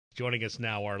Joining us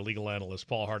now, our legal analyst,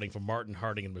 Paul Harding from Martin,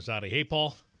 Harding and Mazzotti. Hey,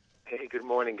 Paul. Hey, good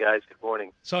morning, guys. Good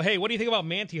morning. So, hey, what do you think about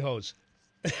mantyhose?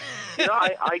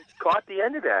 I caught the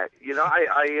end of that.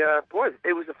 Boy,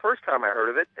 it was the first time I heard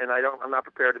of it, and I'm not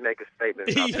prepared to make a statement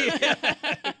about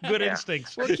that. Good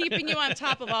instincts. We're keeping you on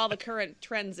top of all the current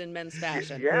trends in men's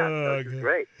fashion. Yeah, that's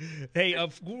great. Hey,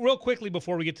 real quickly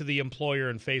before we get to the employer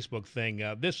and Facebook thing,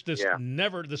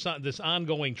 this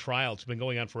ongoing trial, it's been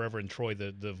going on forever in Troy,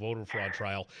 the voter fraud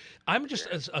trial. I'm just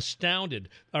astounded.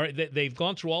 All right, they've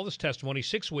gone through all this testimony,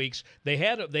 6 weeks. They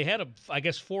had I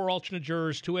guess 4 alternate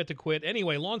jurors, 2 had to quit.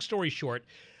 Anyway, long story short,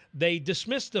 they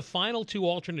dismissed the final 2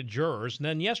 alternate jurors, and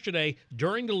then yesterday,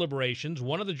 during deliberations,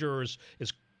 one of the jurors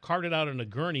is carted out on a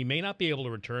gurney, may not be able to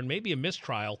return, maybe a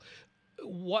mistrial.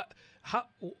 Why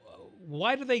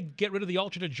do they get rid of the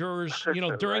alternate jurors,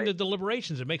 during the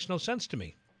deliberations? It makes no sense to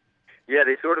me. Yeah,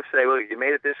 they sort of say, well, you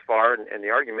made it this far, and the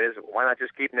argument is, why not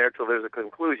just keep them there till there's a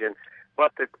conclusion?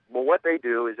 But what they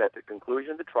do is at the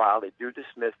conclusion of the trial, they do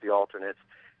dismiss the alternates.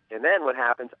 And then what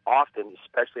happens often,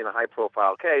 especially in a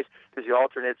high-profile case, is the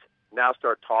alternates now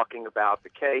start talking about the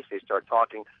case. They start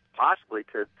talking possibly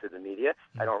to the media.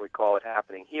 I don't recall it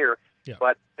happening here. Yeah.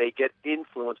 But they get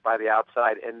influenced by the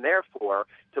outside, and therefore,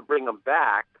 to bring them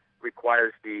back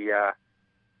requires the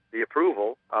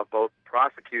approval of both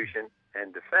prosecution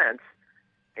and defense.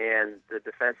 And the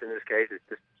defense in this case is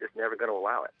just never going to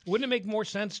allow it. Wouldn't it make more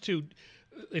sense to,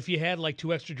 if you had like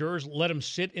 2 extra jurors, let them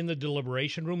sit in the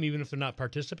deliberation room even if they're not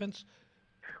participants?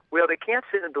 Well, they can't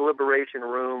sit in a deliberation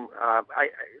room.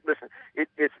 Listen,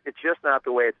 it's just not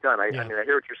the way it's done. I mean, I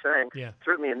hear what you're saying. Yeah.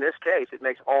 Certainly in this case, it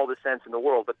makes all the sense in the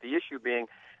world. But the issue being,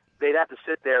 they'd have to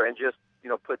sit there and just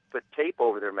put tape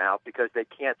over their mouth because they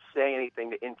can't say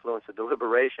anything to influence the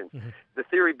deliberations. Mm-hmm. The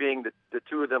theory being that the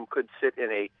 2 of them could sit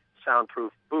in a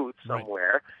soundproof booth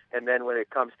somewhere, right. And then when it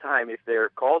comes time, if they're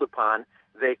called upon,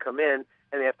 they come in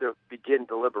and they have to begin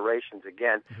deliberations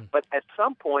again. Mm-hmm. But at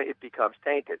some point, it becomes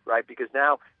tainted, right? Because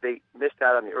now they missed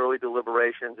out on the early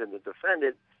deliberations, and the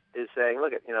defendant is saying,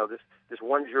 look, this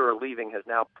one juror leaving has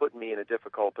now put me in a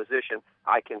difficult position.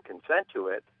 I can consent to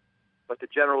it, but the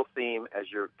general theme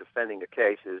as you're defending a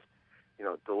case is,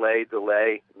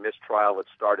 delay, mistrial, let's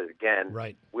start it again.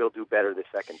 Right. We'll do better the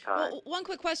second time. Well, one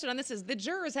quick question on this is, the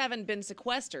jurors haven't been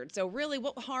sequestered, so really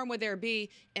what harm would there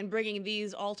be in bringing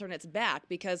these alternates back?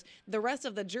 Because the rest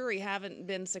of the jury haven't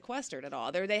been sequestered at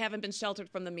all. They haven't been sheltered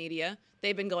from the media.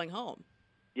 They've been going home.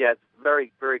 Yeah,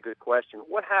 very, very good question.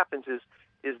 What happens is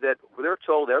that they're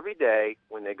told every day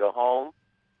when they go home,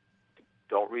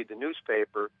 don't read the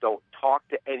newspaper, don't talk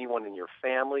to anyone in your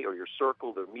family or your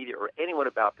circle, the media, or anyone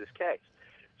about this case.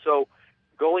 So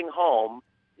going home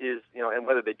is, and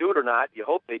whether they do it or not, you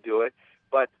hope they do it,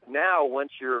 but now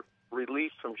once you're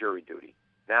released from jury duty,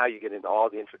 now you get into all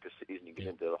the intricacies and you get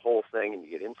into the whole thing and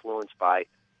you get influenced by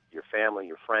your family,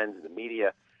 your friends, and the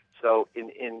media. So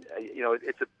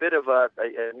it's a bit of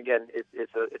and again,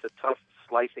 it's a tough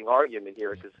slicing argument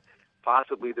here because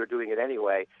possibly they're doing it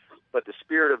anyway. But the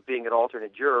spirit of being an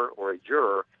alternate juror or a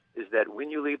juror is that when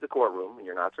you leave the courtroom and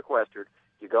you're not sequestered,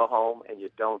 you go home and you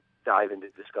don't dive into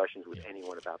discussions with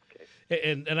anyone about the case.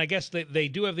 And I guess they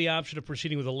do have the option of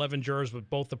proceeding with 11 jurors, but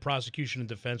both the prosecution and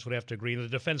defense would have to agree. And the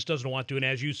defense doesn't want to, and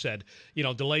as you said,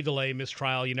 delay,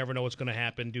 mistrial, you never know what's going to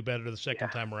happen, do better the second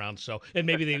time around. So, and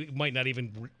maybe they might not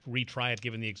even retry it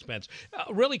given the expense.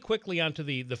 Really quickly onto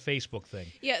the Facebook thing.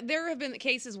 Yeah, there have been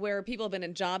cases where people have been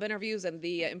in job interviews and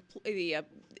the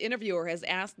interviewer has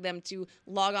asked them to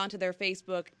log on to their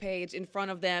Facebook page in front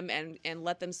of them and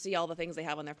let them see all the things they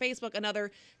have on their Facebook.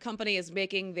 Another company is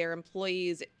making their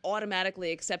employees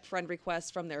automatically accept friend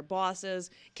requests from their bosses.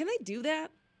 Can they do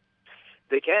that?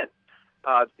 They can.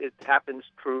 It happens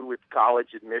true with college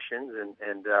admissions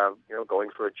and going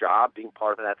for a job, being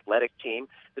part of an athletic team.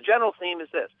 The general theme is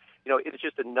this. It's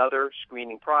just another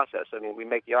screening process. I mean, we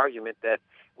make the argument that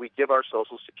we give our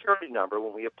Social Security number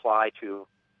when we apply to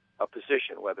a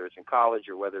position, whether it's in college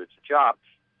or whether it's a job.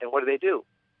 And what do?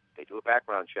 They do a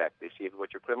background check. They see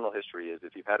what your criminal history is,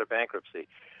 if you've had a bankruptcy.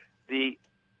 The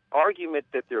argument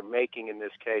that they're making in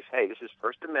this case, hey, this is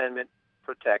First Amendment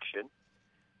protection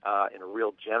in a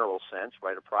real general sense,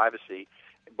 right, of privacy,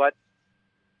 but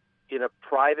in a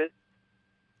private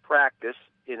practice,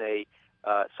 in a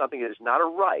something that is not a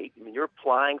right. I mean, you're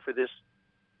applying for this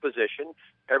position.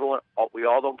 We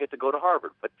all don't get to go to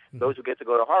Harvard, but those who get to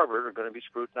go to Harvard are going to be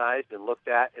scrutinized and looked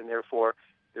at, and therefore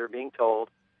they're being told,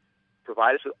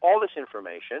 provide us with all this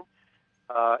information,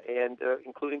 and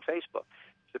including Facebook.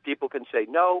 So people can say,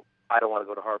 no, I don't want to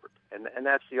go to Harvard. And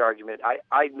that's the argument.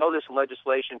 I know there's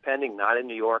legislation pending, not in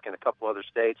New York and a couple other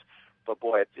states, But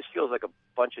boy, it just feels like a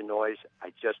bunch of noise.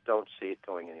 I just don't see it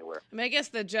going anywhere. I mean, I guess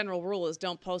the general rule is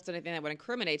don't post anything that would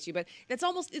incriminate you, but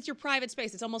it's your private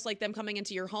space. It's almost like them coming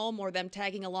into your home or them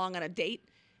tagging along on a date.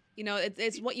 You know,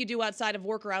 it's what you do outside of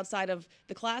work or outside of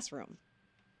the classroom.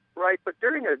 Right, but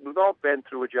we've all been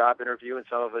through a job interview, and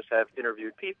some of us have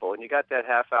interviewed people, and you got that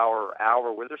half hour or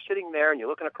hour where they're sitting there, and you're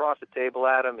looking across the table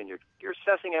at them, and you're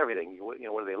assessing everything. You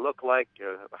know, what do they look like? You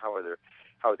know, how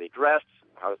are they dressed?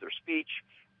 How is their speech?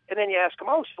 And then you ask them,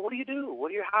 oh, so what do you do?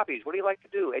 What are your hobbies? What do you like to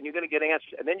do? And you're going to get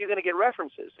answers, and then you're going to get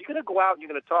references. You're going to go out and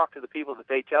you're going to talk to the people that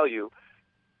they tell you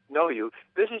know you.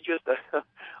 This is just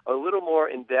a little more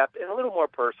in depth and a little more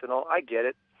personal. I get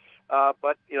it,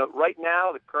 but you know, right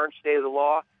now, the current state of the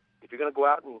law. If you're going to go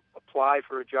out and apply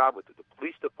for a job with the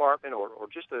police department or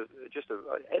just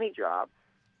any job,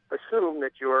 assume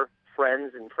that your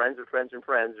friends and friends of friends and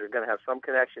friends are going to have some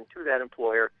connection to that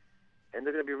employer, and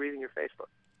they're going to be reading your Facebook.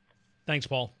 Thanks,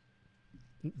 Paul.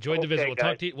 Enjoyed the visit.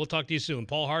 We'll talk to you soon.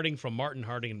 Paul Harding from Martin,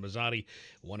 Harding, and Mazzotti,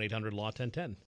 1-800-LAW-1010.